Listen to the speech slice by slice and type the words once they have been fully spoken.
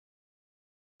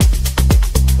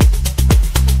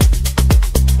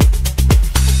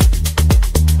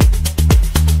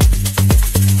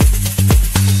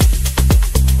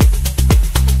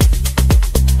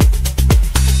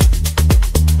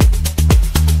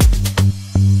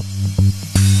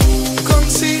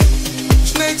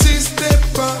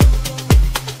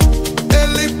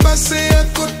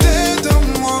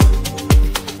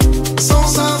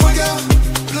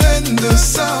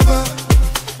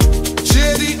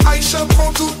Aicha,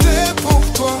 prends tout est pour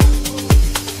toi.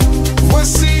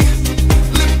 Voici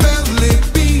les perles, les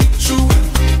bijoux,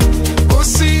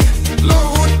 aussi le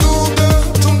retour de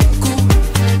ton cou.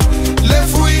 Les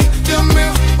fruits de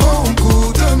mer au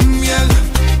goût de miel.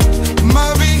 Ma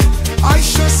vie,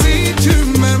 Aicha, si tu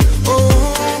m'aimes. Oh,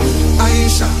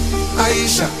 Aicha,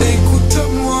 Aicha,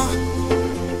 écoute-moi.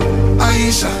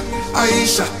 Aicha,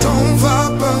 Aicha, t'en vas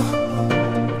pas.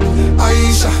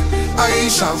 Aicha,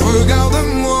 Aicha,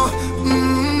 regarde-moi.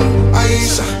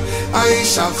 Aicha,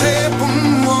 Aicha,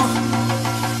 réponds-moi.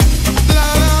 La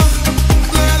la,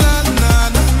 la la la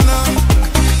la la.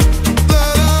 La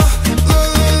la, la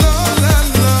la la la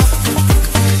la.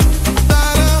 La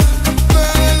la, la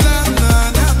la la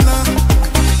la la.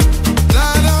 La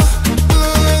la,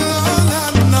 la la la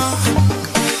la.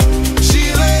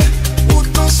 J'irai où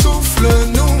ton souffle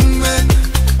nous mène,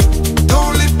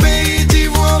 dans les pays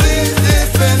d'ivoire et des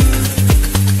peines.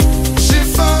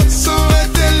 J'effacerai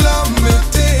tes larmes et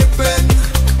tes peines.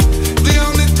 Rien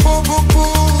n'est trop beau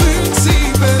pour une si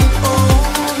belle. Oh,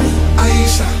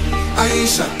 Aicha,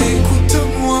 Aicha,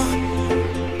 écoute-moi.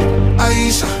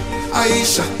 Aicha,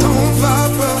 Aicha, t'en vas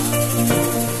pas.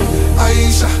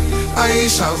 Aicha,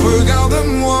 Aicha,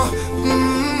 regarde-moi.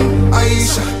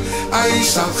 Aicha,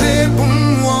 Aicha,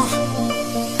 réponds-moi.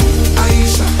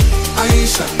 Aicha,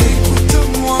 Aicha,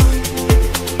 écoute-moi.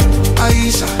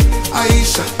 Aïcha,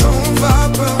 Aïcha, t'en vas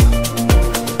pas.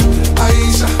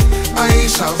 Aïcha,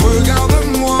 Aïcha,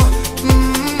 regarde-moi.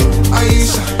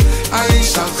 Aïcha,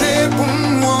 Aïcha,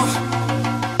 réponds-moi.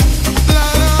 La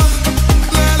la,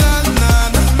 la la la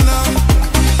la la.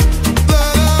 La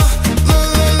la, la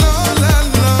la la la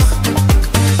la.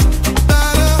 La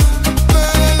la, la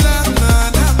la la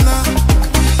la la.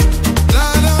 La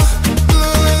la, la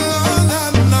la la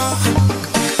la.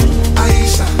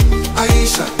 Aïcha,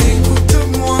 Aïcha,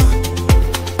 écoute-moi.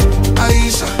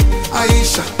 Aïcha,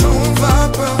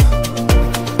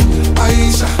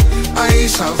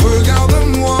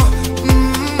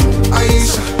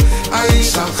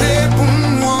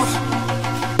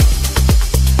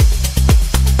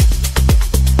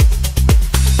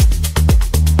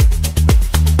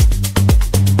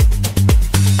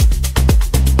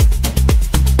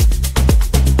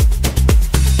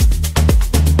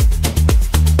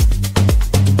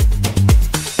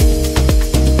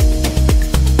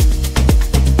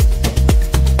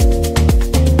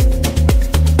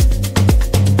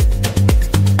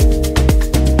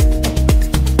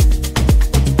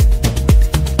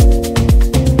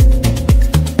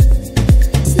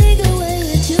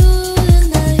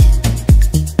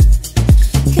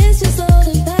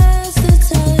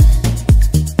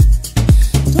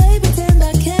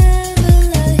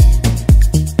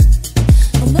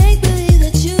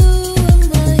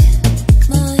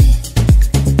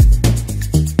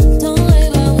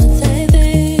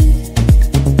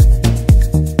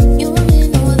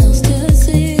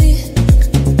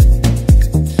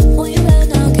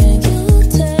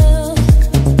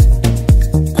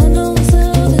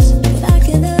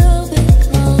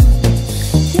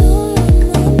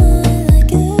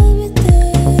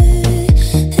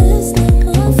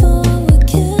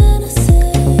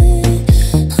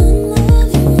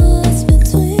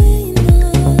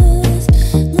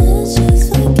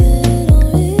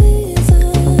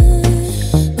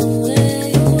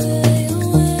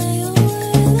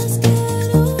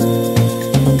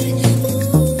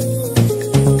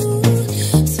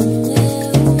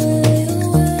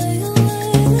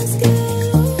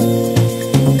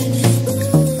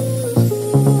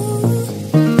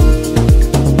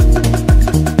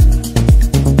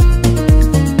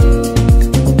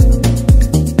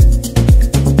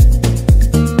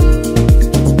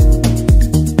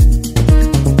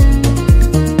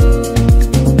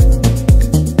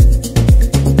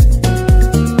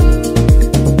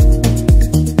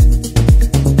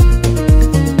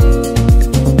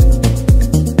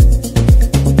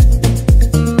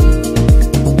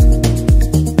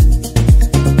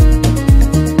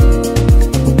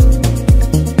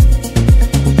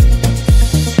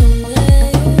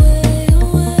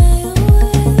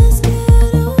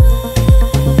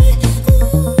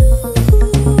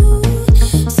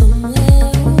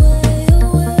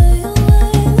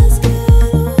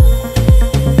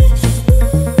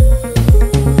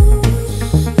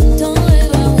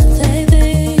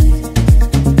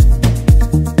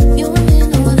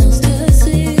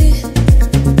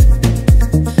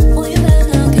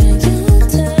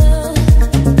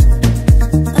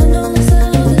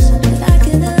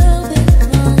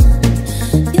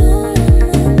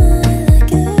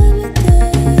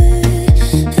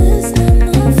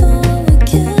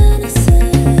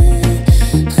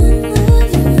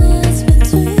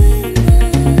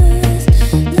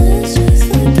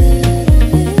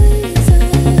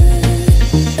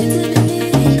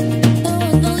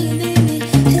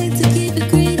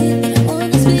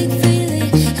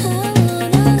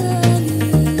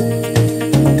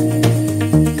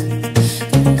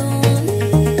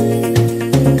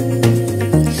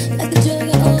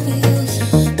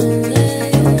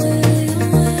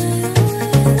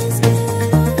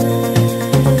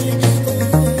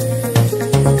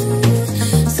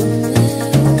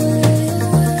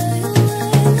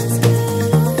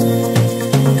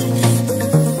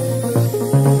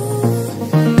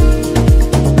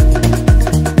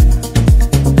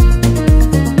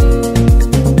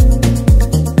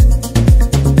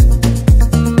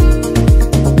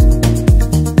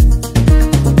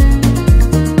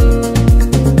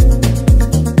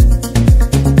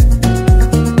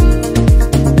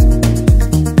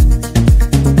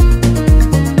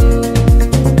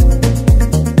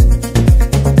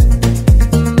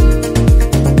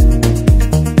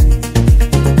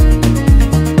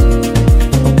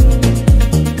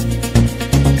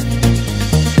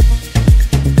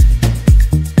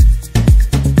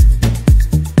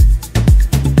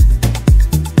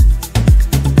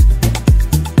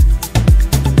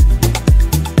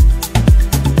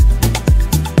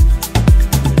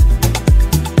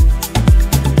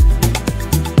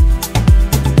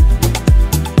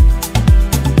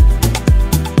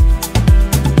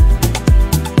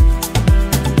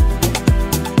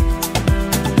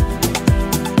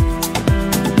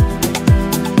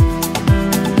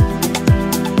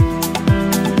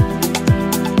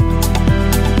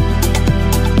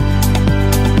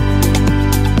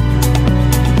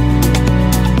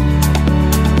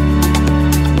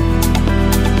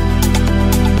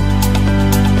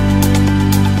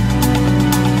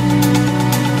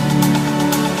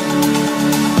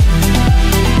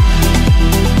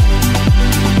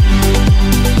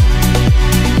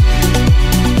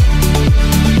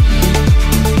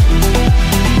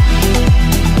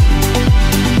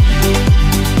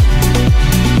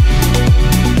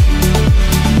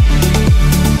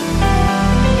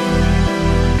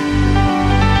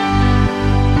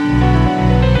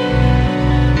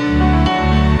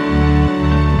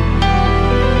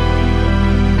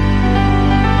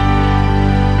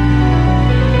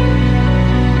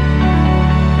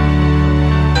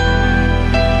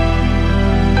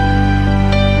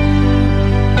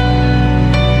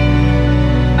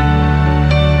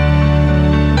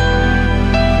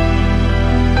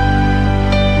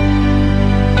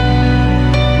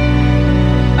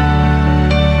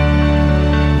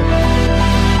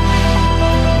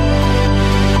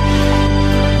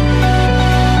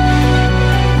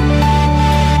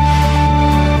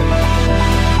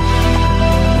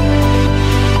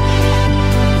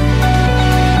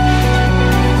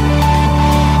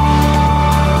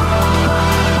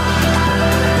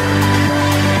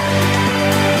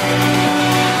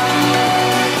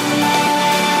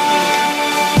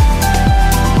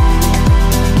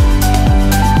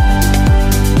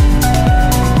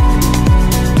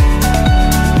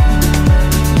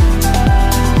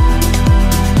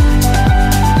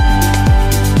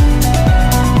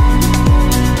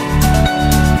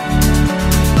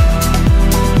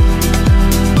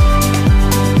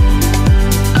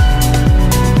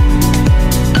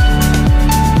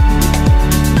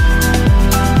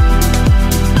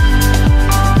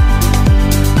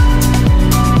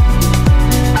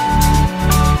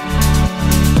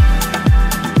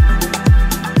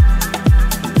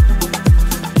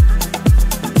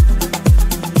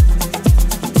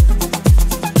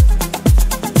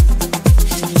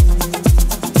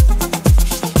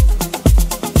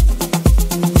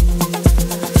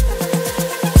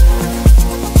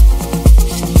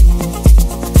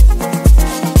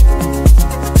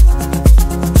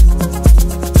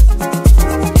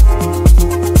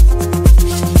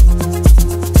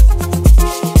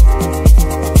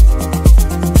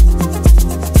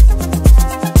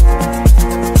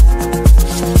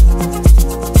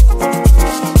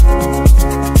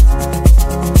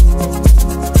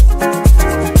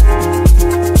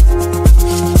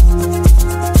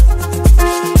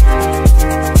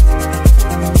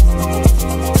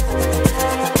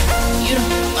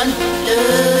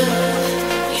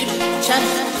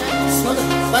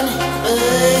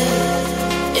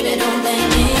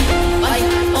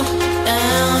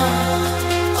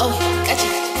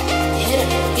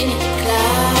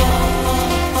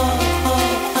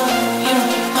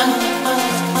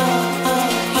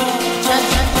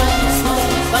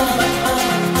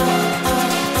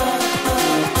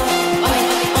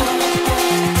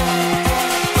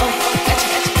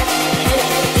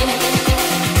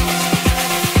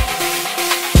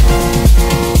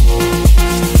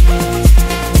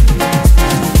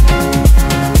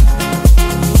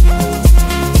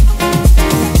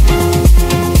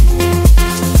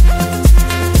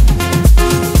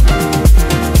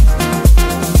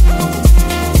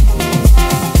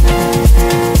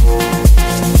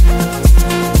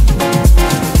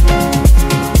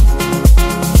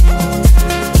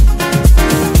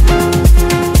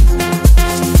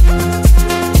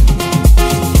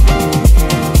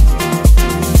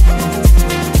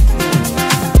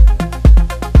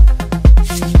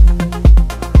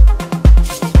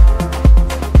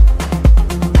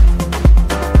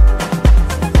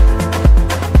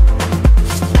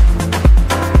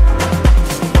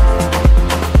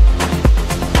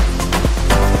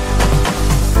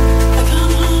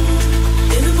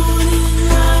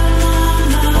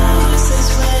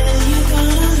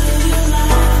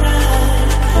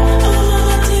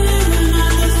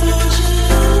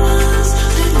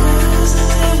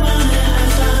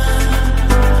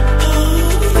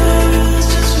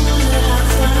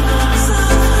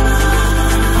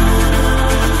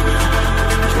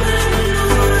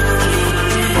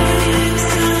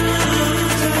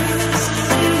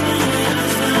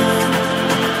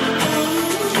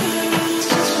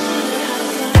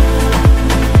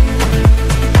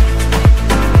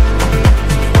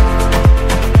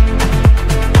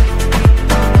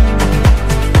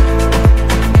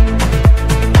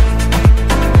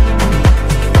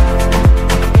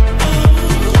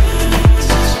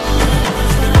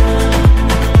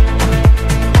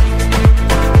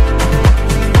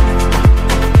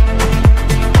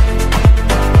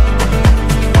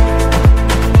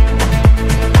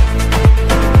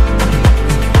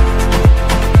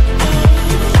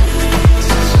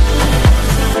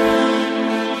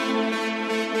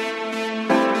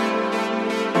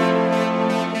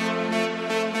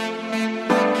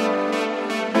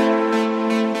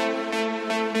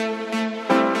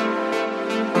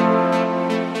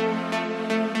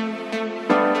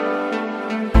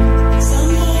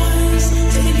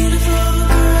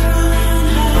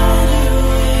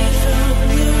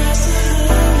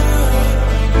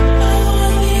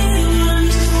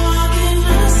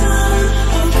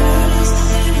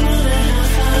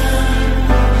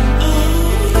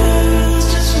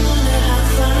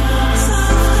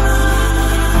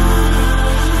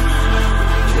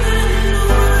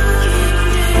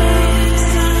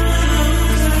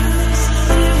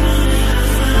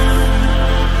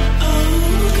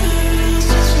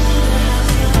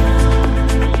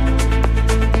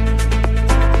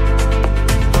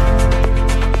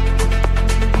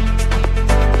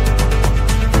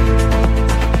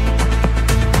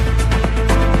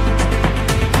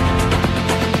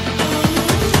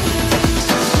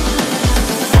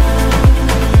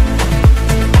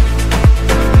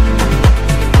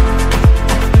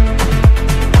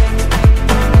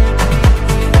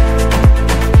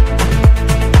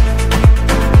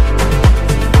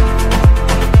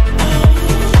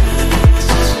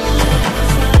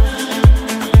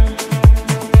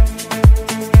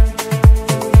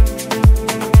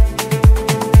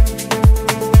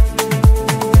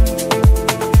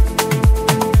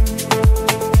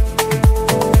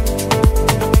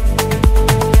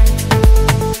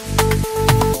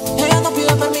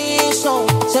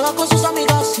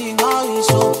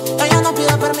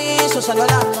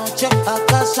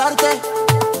 casarte.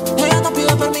 Ella no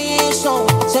pide permiso,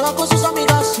 se va con sus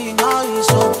amigas sin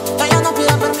aviso. Ella no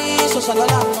pide permiso, sale a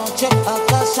la noche a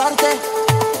casarte.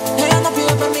 Ella no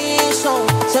pide permiso,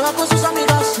 se va con sus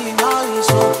amigas sin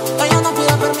aviso. Ella no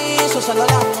pide permiso, sale a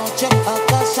la noche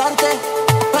a casarte.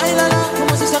 Bailala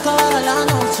como si se acabara la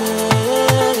noche.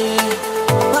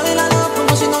 Bailala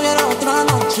como si no hubiera otra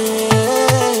noche.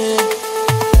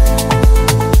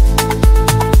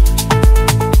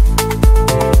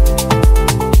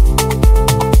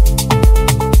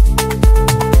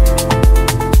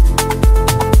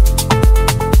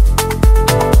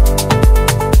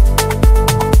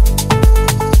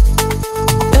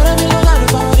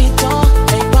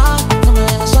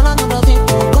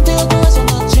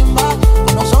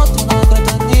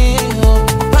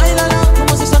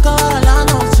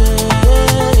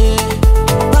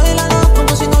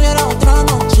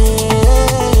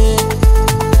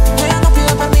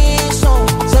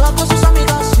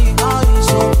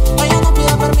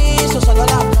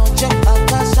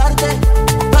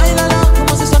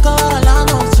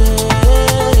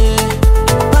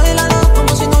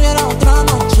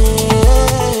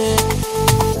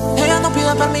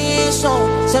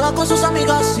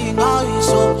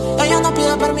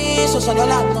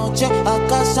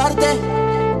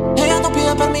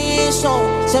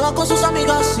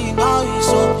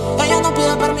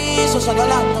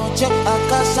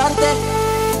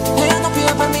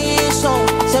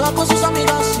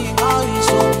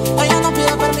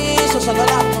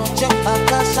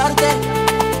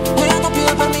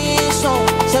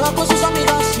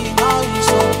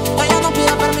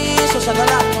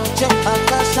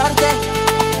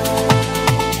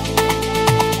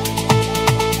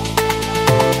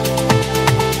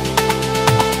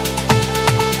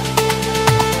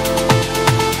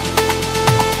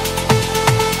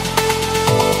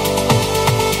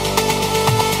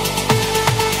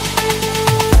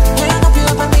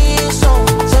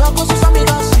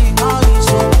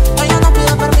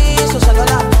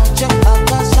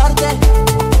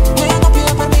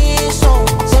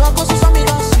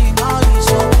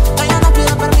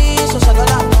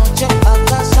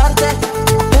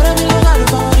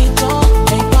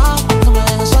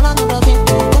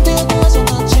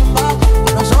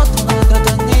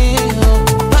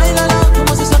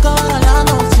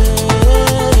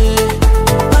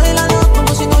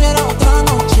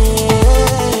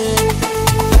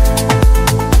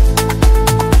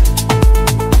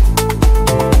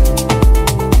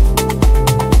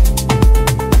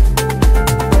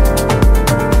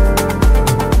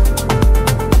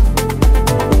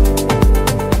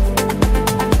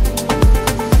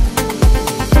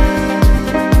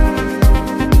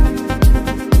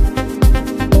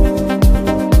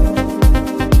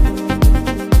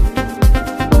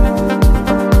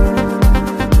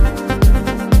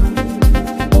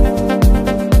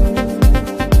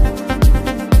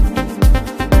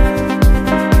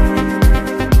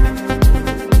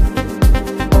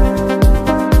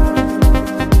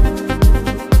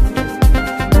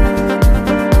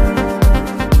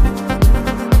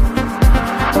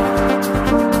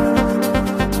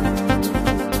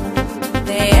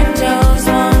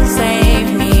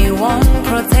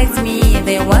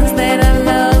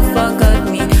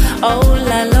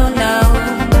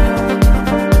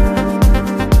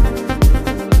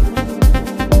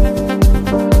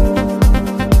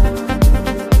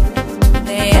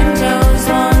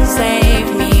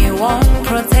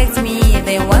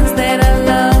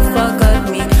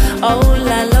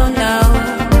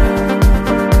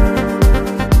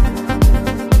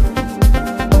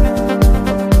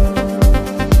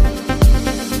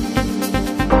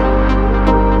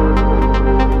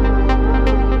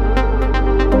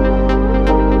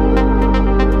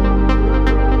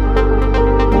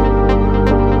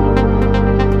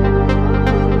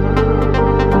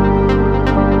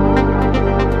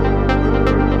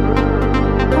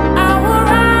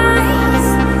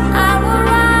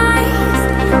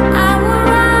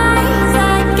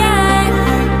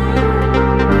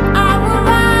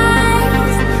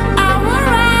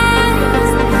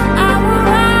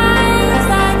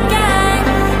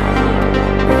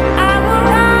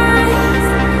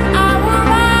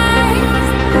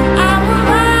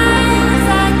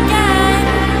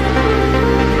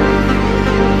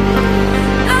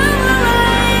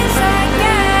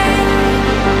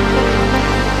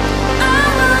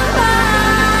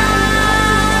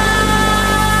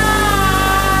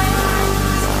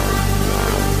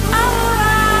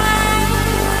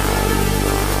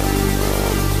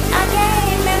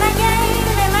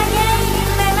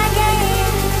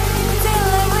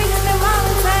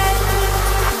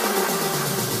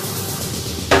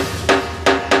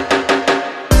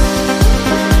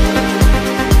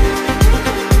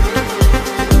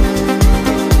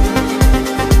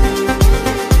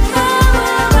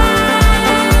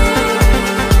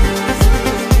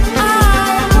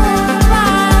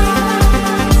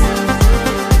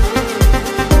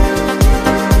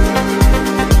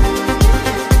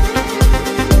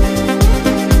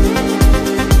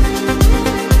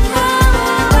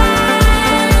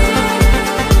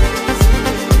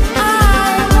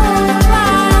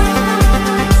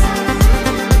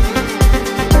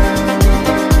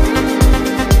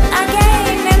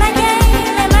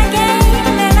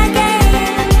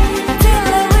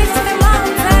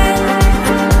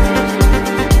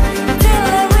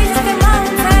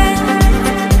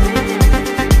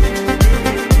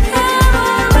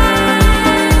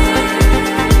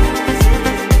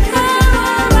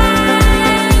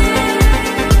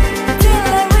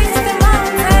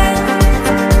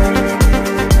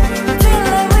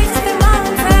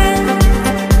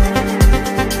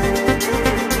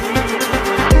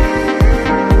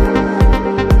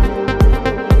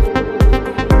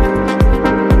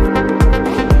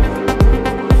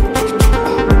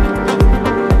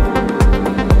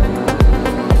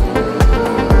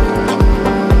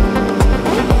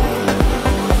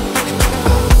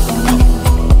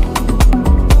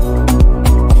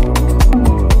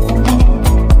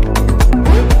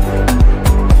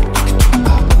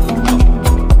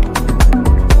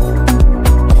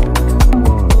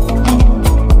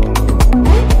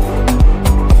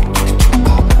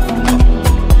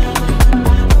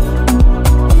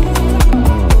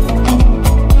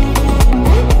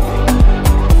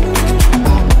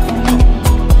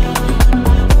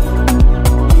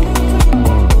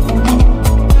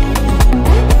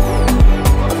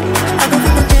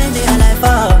 life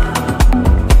up.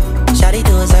 Shawty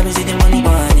do us, I be see the money,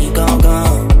 gone.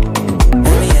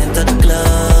 When we enter the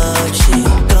club, she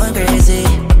going crazy.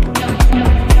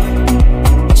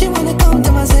 She wanna come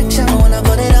to my section, wanna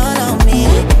put it all on me.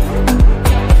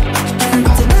 And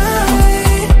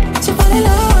tonight, she fall in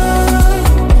love,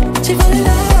 fall in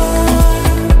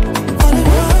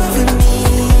love with me.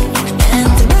 And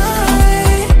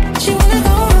tonight, she wanna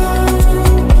go,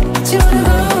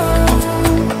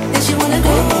 and she wanna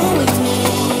go with me.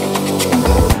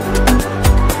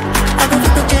 I go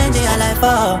fit to change your life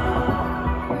up.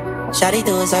 Shawty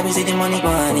do us, I be see the money,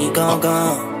 gone.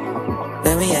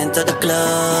 When we enter the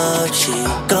club, she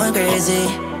going crazy.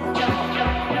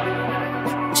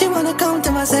 She wanna come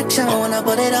to my section, wanna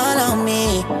put it all on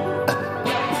me.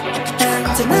 And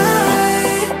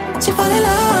tonight, she fall in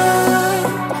love,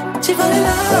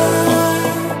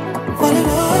 fall in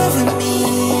love with me.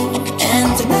 And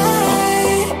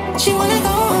tonight, she wanna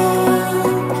go,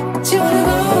 and she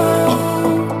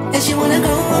wanna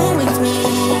go with me.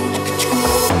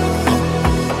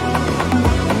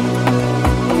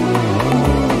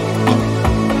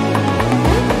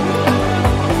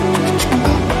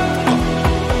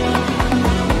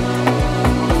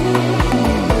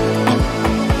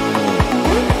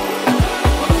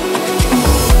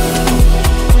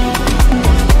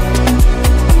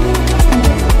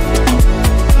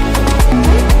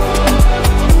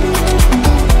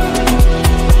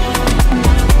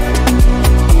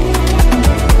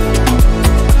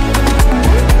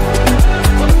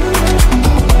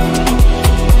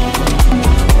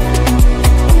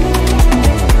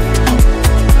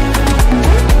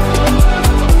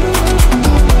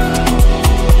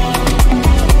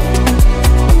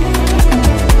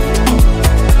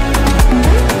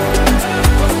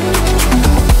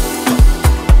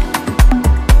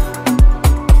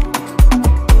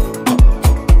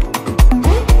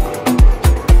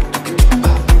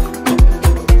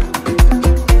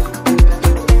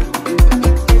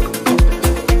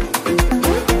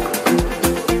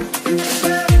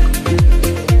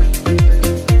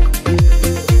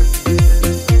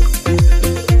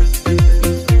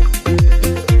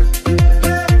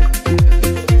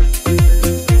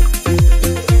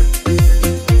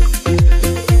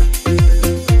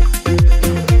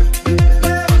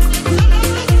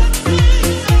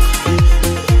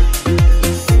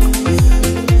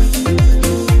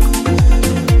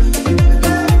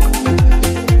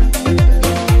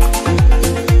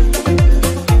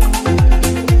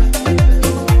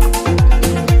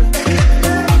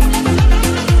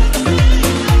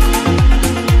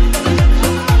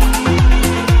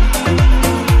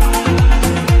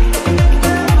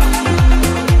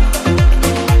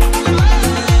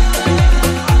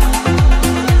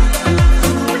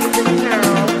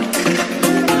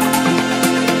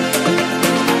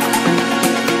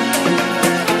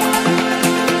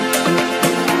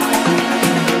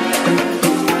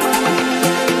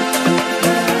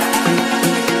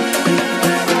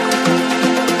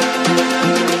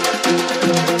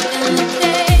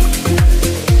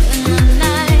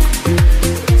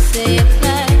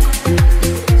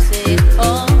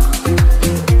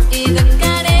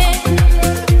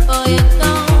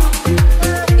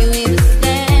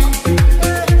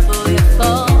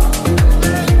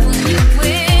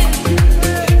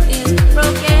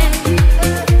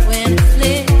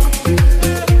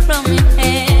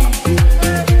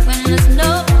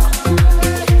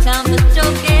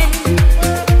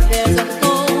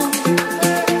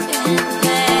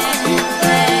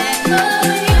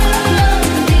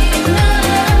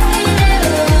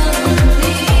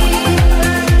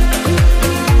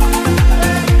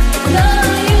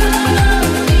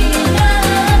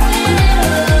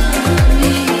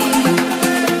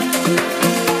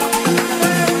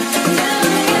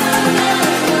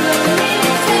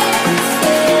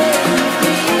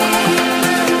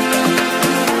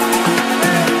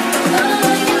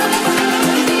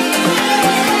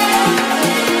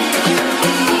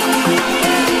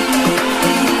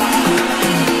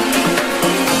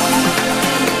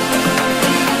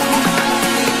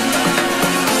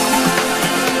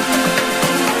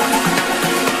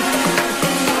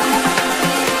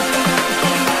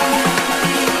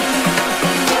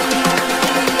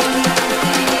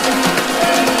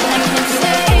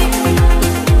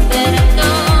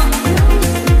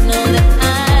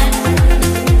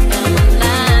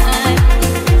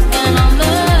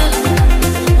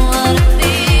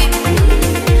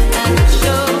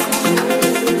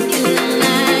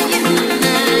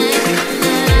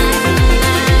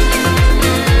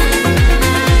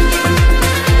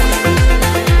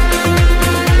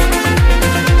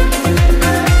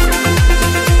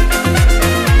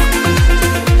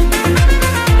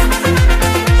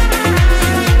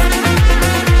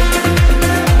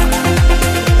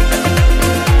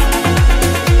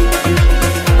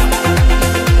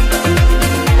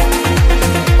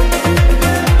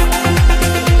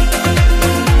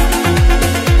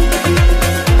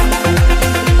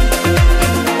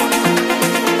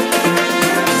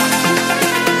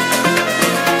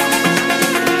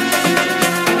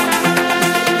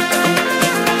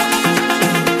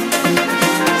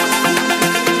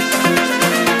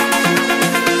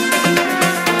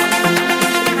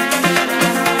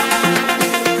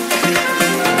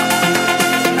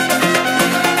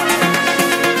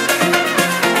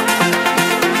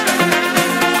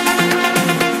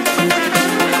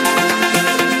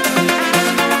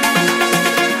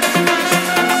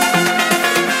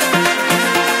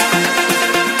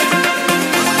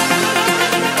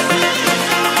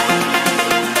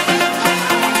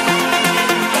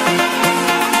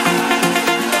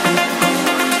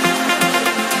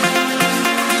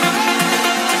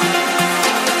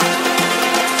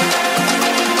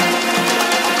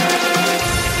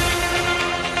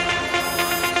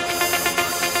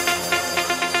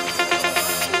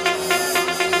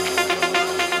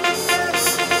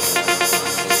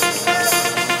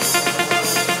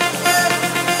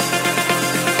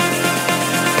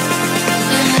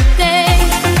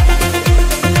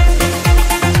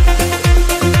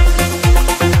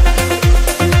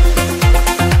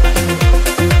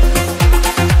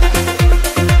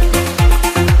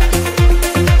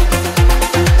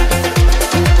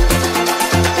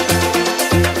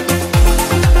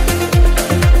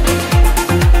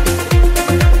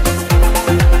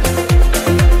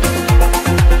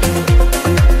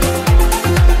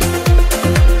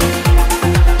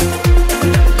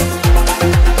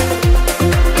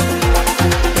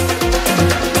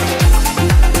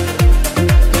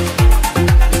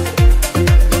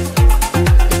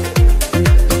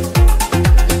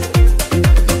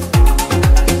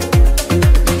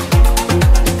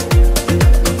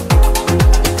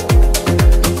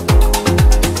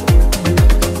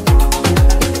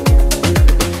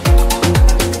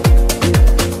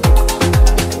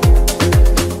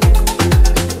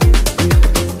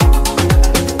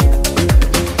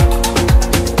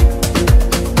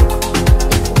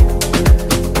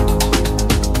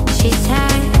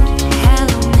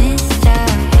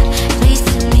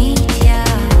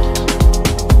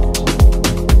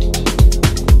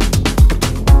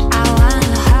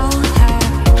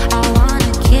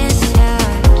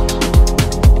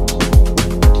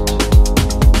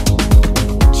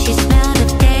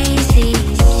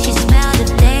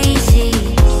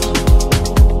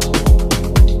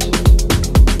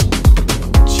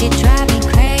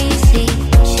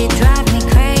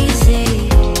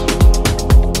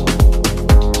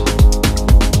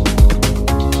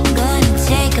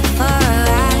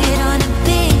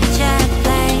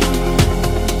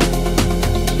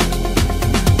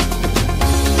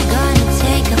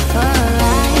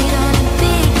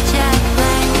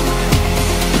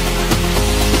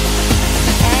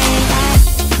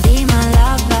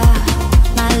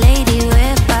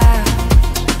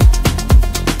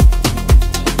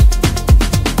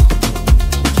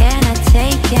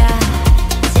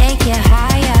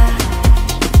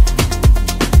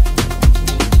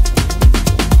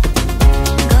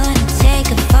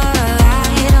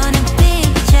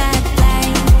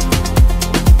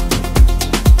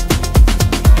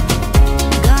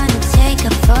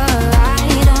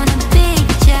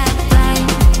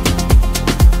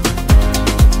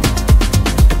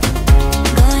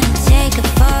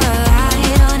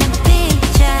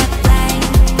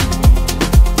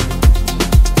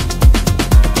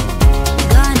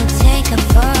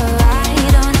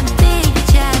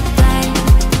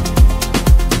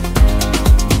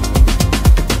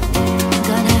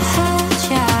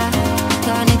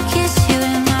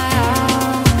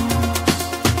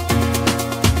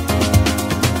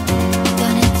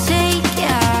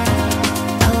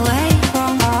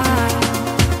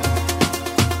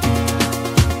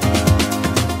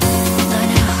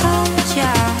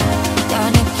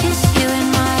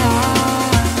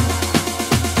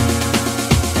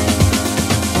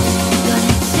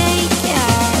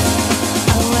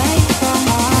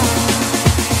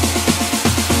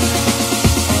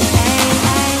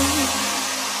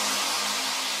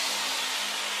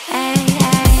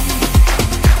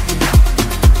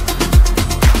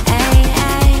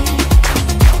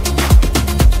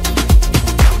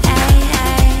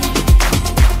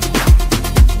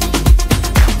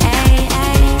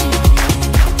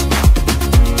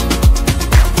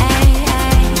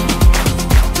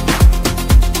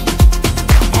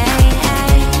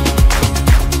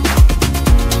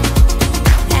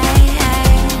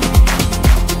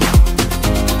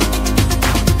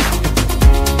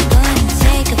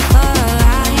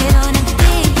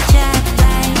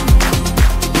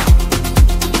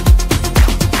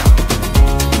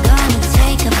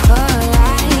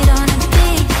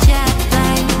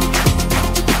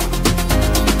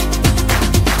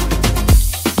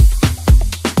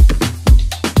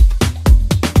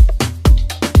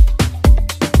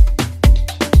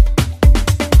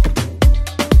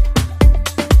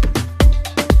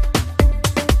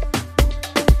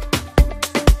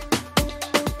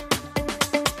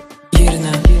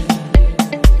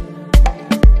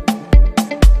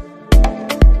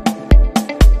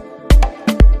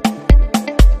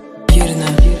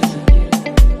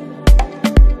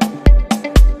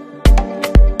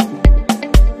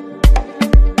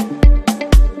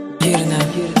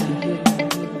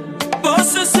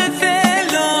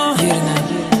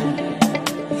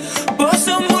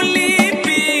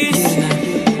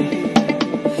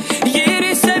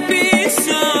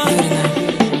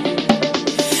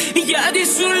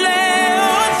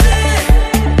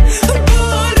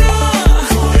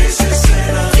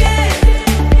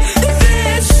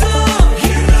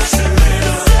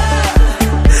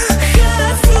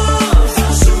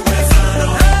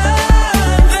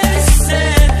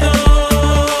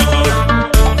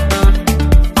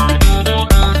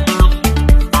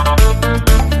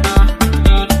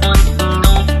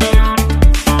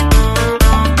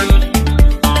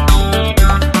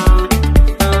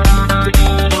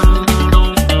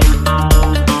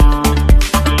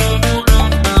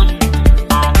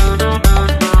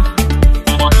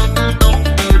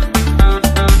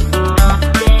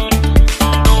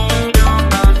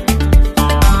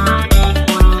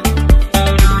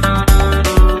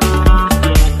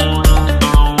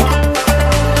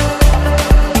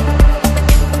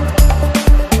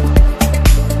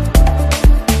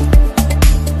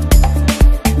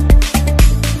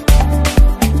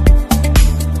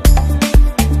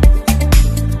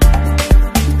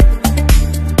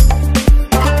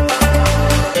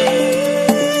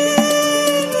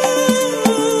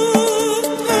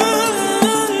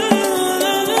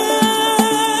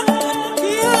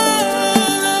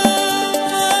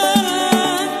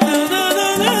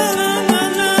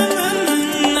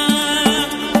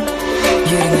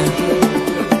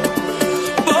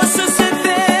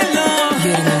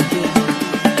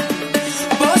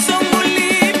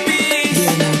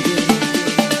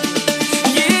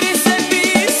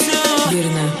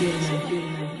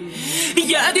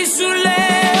 gradi sulle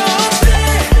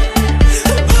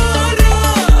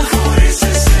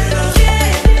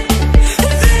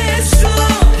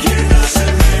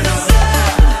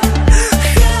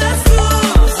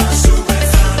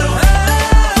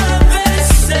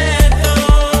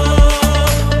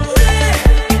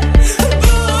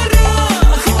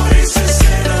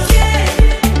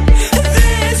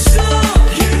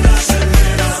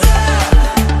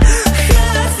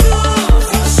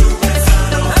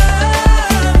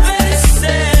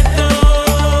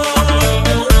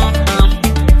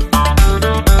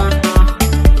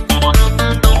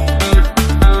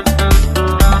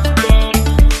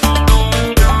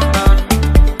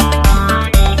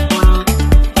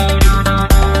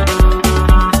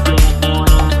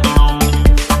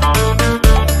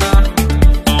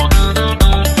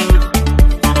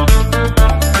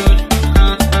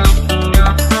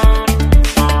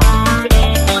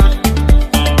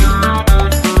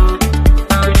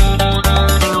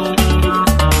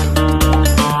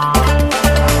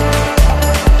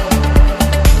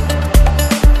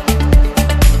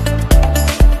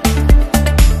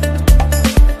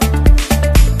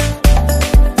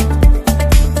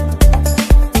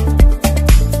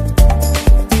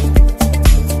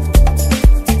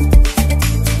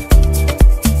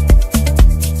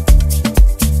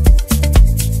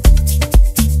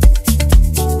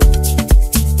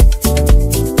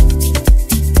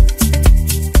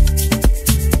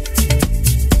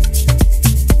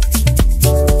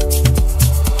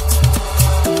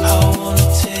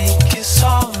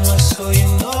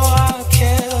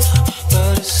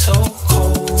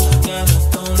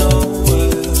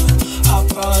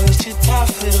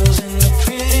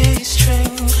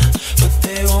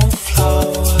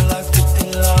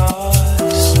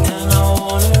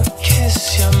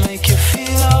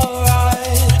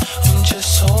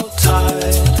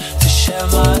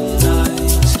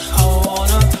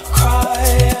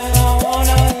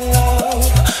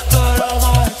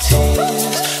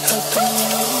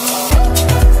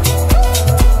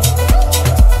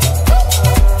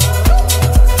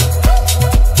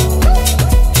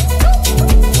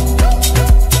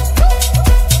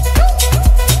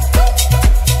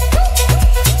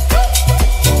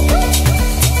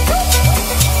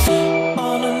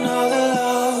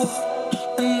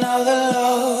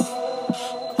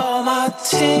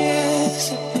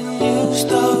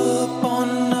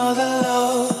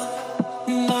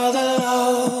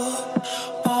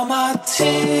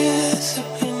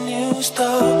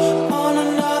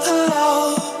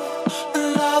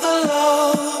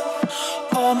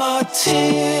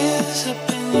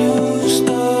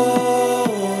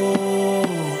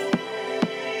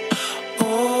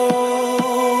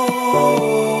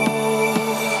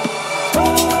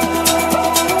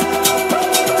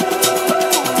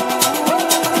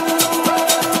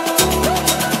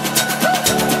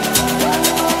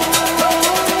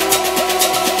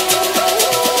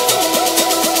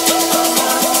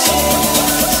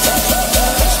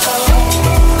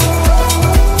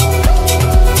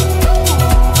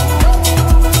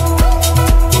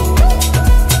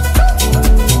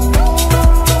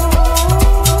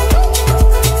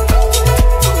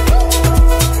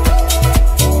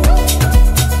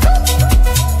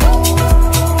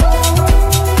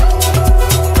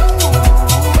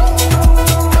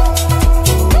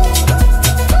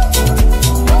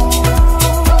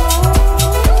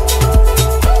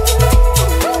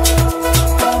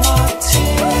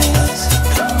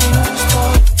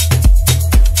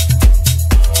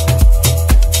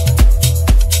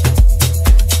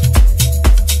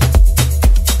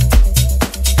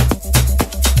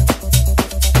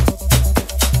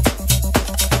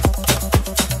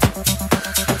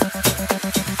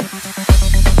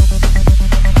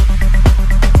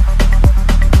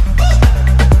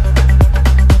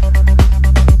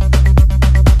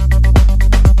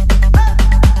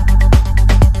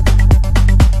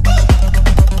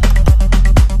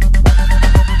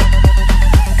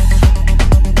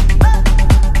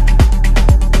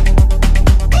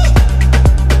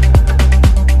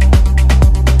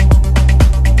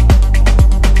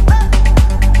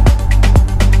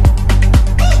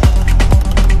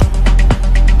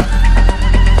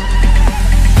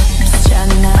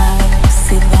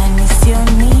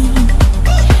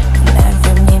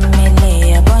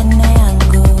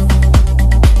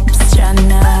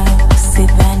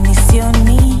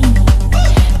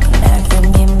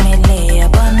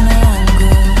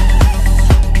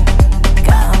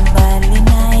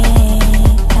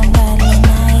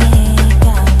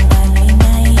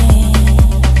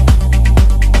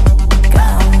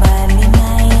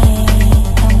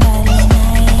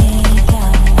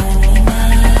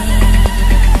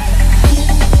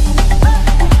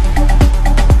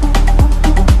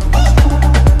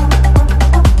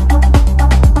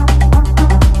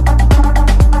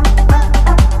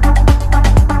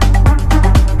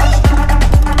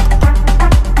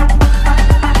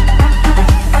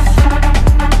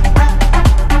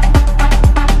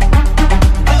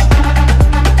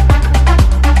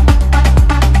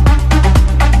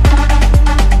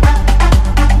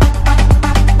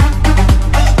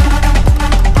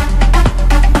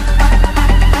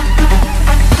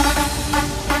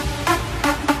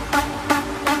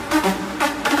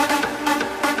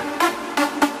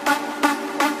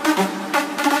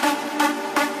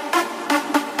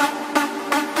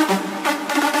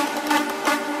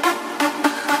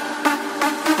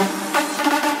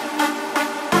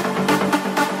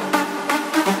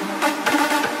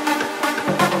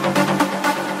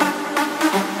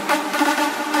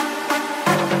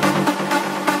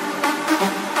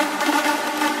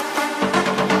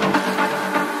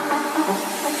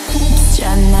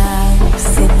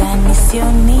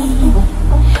sioni,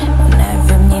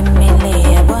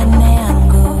 unavyomnyemelea bwana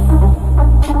yangu.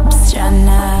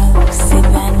 Msichana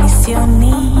usidhani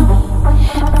sioni,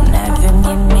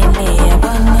 unavyomnyemelea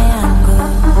bwana yangu.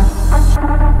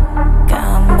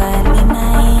 Kambali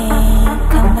naye,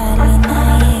 kambali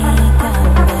naye,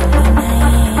 kambali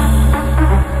naye,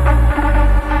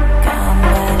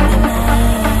 kambali naye, kambali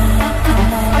naye,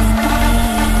 kambali naye.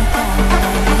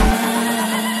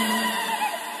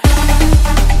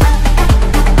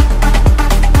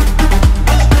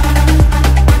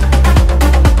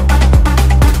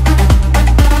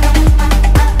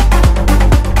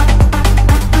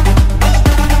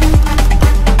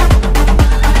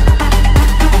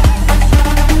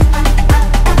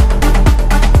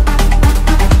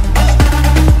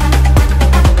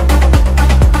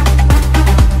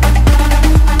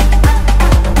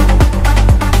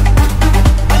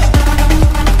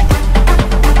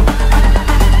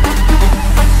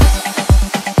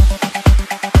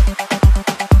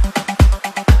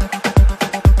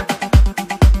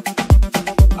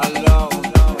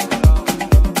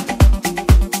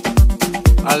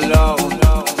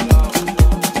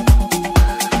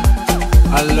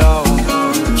 Alors,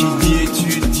 qui dit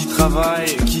études, dit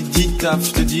travail, qui dit taf,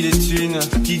 je te dis les thunes,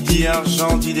 qui dit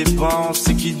argent, dit dépenses,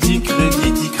 et qui dit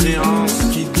crédit, dit créance,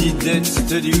 qui dit dette,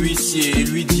 te dit huissier,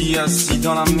 lui dit assis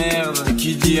dans la merde,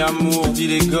 qui dit amour, dit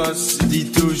les gosses, dit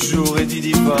toujours et dit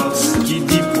divorce, qui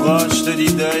dit proche, te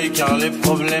dit deuil, car les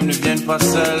problèmes ne viennent pas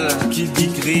seuls, qui dit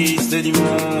crise, te dit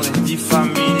monde, dit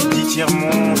famille, dit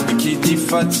tiers-monde, qui dit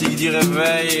fatigue, dit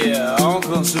réveil,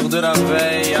 encore sur de la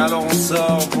veille, alors on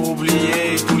sort pour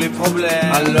oublier tous les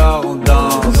problèmes, alors on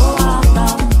danse.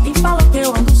 E fala que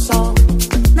eu ando só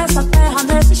nessa terra,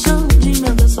 nesse chão de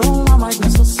meu Deus, sou uma, mas não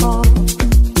sou só.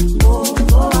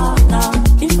 Bolada.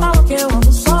 E fala que eu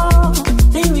ando só,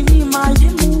 tenho em mim mais de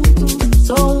muito,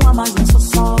 sou uma, mas não sou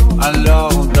só.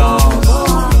 Alors on danse.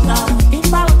 Bolada. E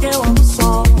fala que eu ando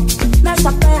só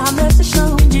nessa terra, nesse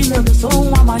chão de meu Deus, sou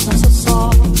uma, mas não sou só.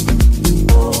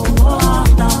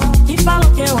 Bolada. E fala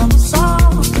que eu ando só,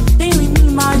 tenho em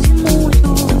mim mais de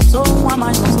muito, sou uma,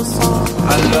 mas não sou só.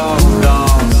 Alors on danse.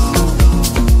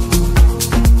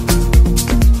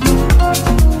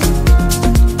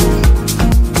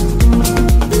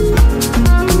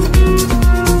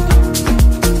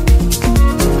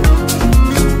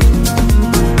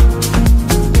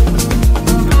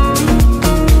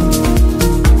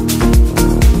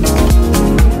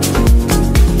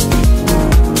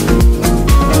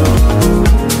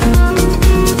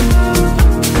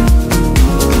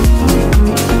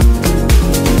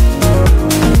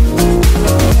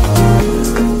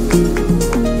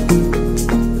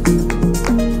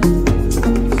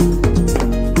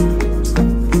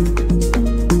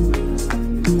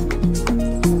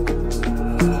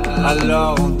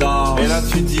 Alors on danse. Et là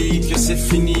tu dis que c'est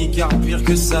fini, car pire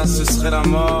que ça ce serait la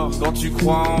mort. Quand tu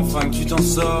crois enfin que tu t'en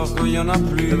sors, quand il y en a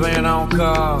plus, eh ben il y en a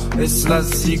encore. Est-ce la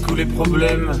zik ou les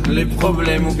problèmes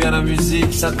ou bien la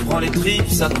musique? Ça te prend les tripes,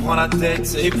 ça te prend la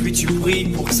tête, et puis tu pries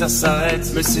pour que ça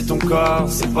s'arrête. Mais c'est ton corps,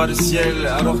 c'est pas le ciel,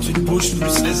 alors tu te bouges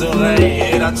plus les oreilles.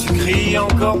 Et là tu cries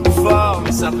encore plus fort,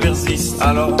 mais ça persiste,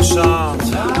 alors on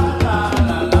chante.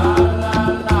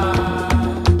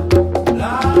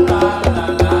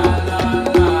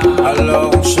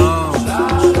 Alors on chante.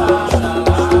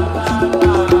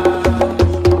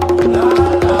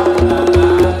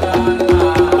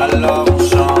 Alors on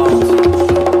chante.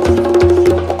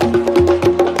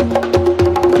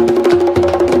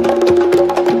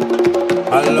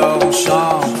 Alors on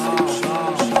chante.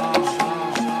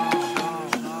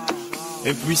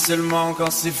 Et puis seulement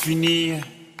quand c'est fini,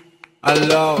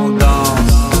 alors on danse.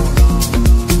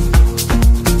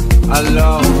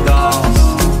 Alors on danse.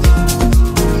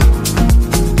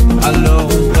 Alors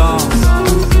on danse.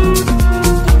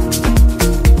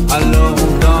 Alors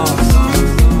on danse.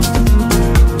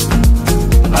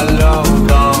 Alors on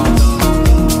danse.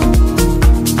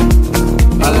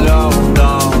 Alors on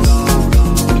danse.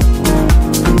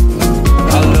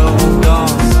 Alors on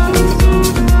danse.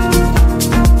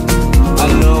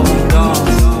 Alors on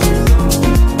danse.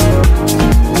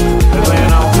 Et ben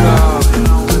y'en a encore.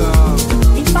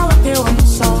 E fala que eu ando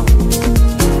só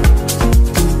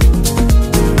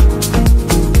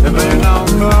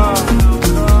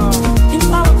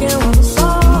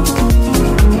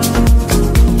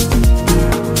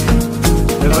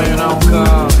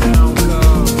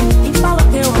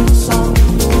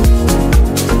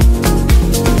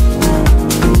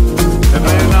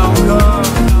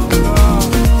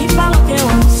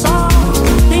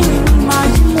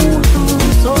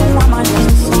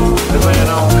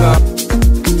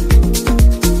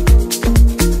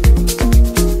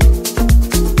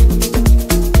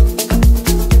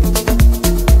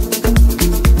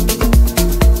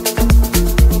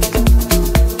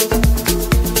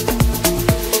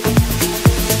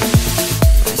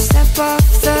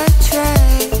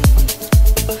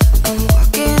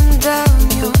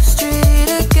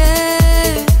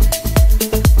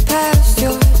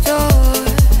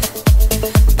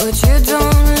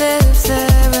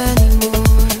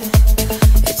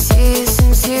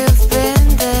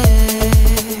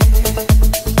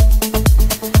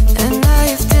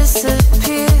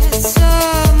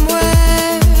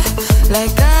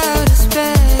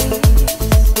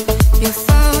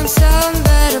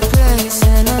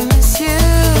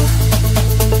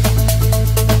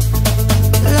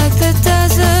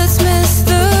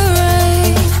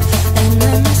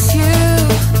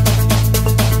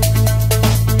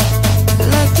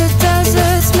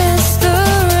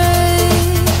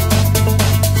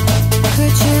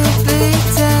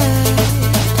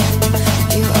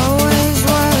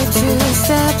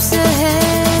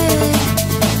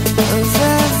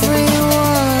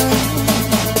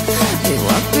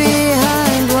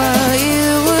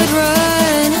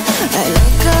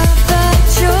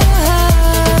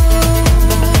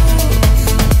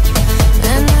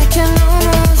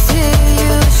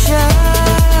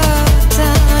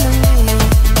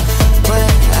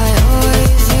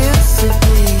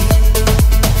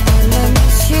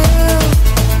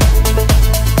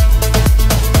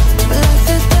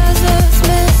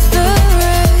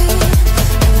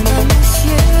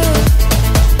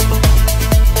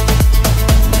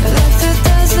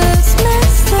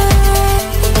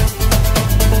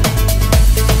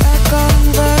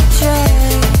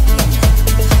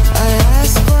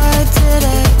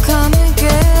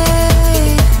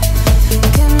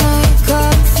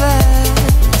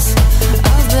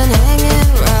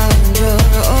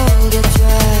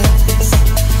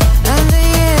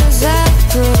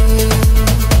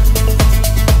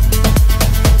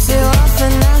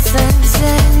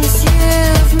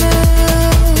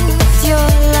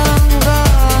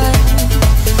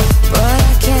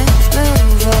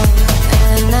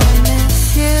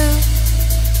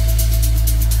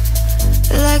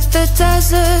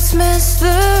deserts miss the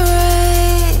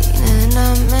rain, and I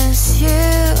miss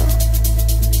you.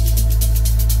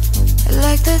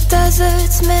 Like the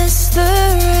deserts miss the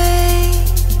rain.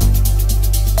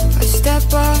 I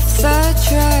step off the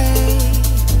train,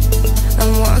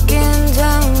 I'm walking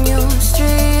down your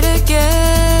street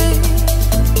again,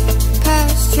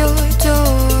 past your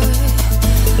door.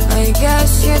 I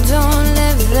guess you don't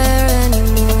live there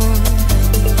anymore.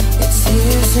 It's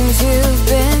years since you've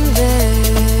been there,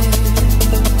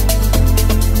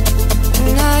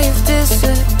 and now you've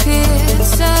disappeared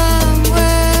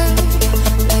somewhere,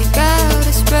 like out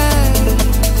of space.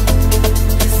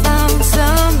 You found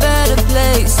some better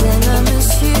place, and I miss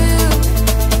you.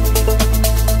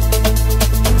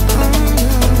 Oh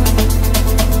no.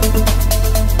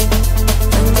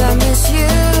 And I miss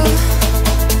you.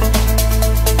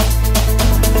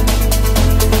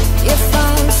 You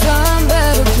found some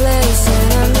better place,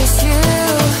 and I miss you.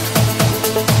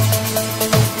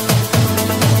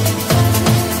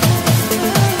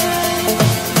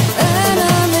 And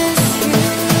I miss you.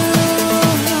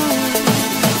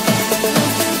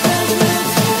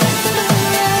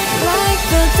 Like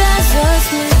the deserts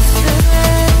miss the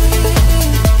rain.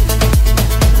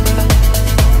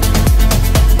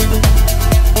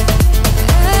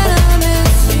 And I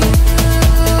miss you.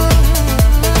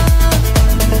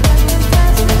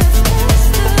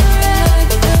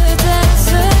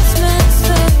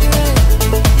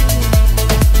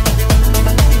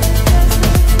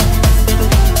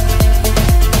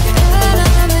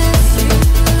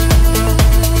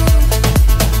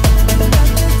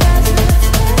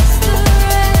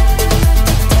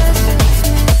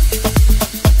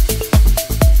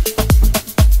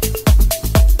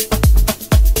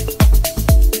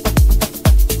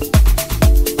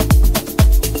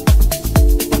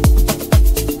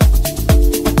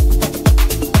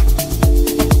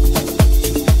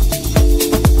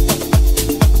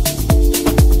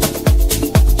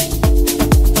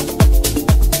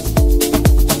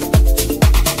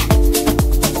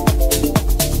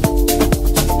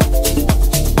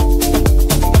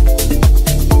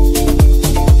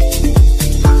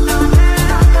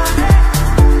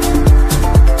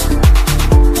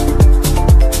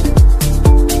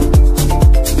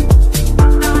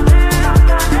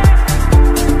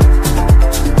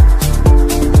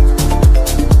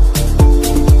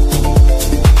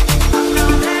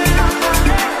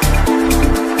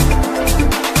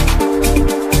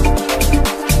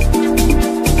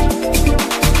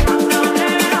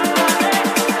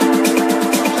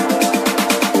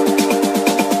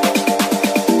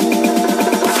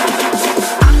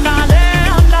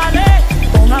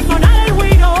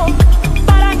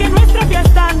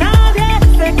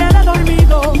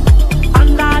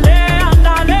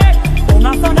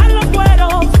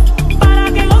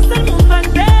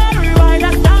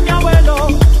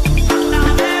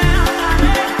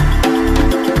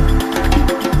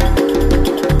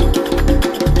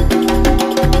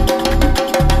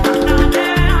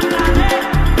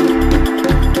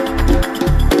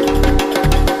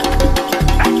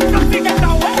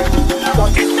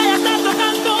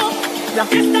 La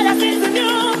fiesta ya se encendió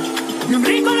y un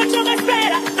rico lechón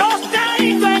espera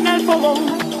tostadito en el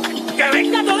fogón. Que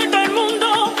venga todo el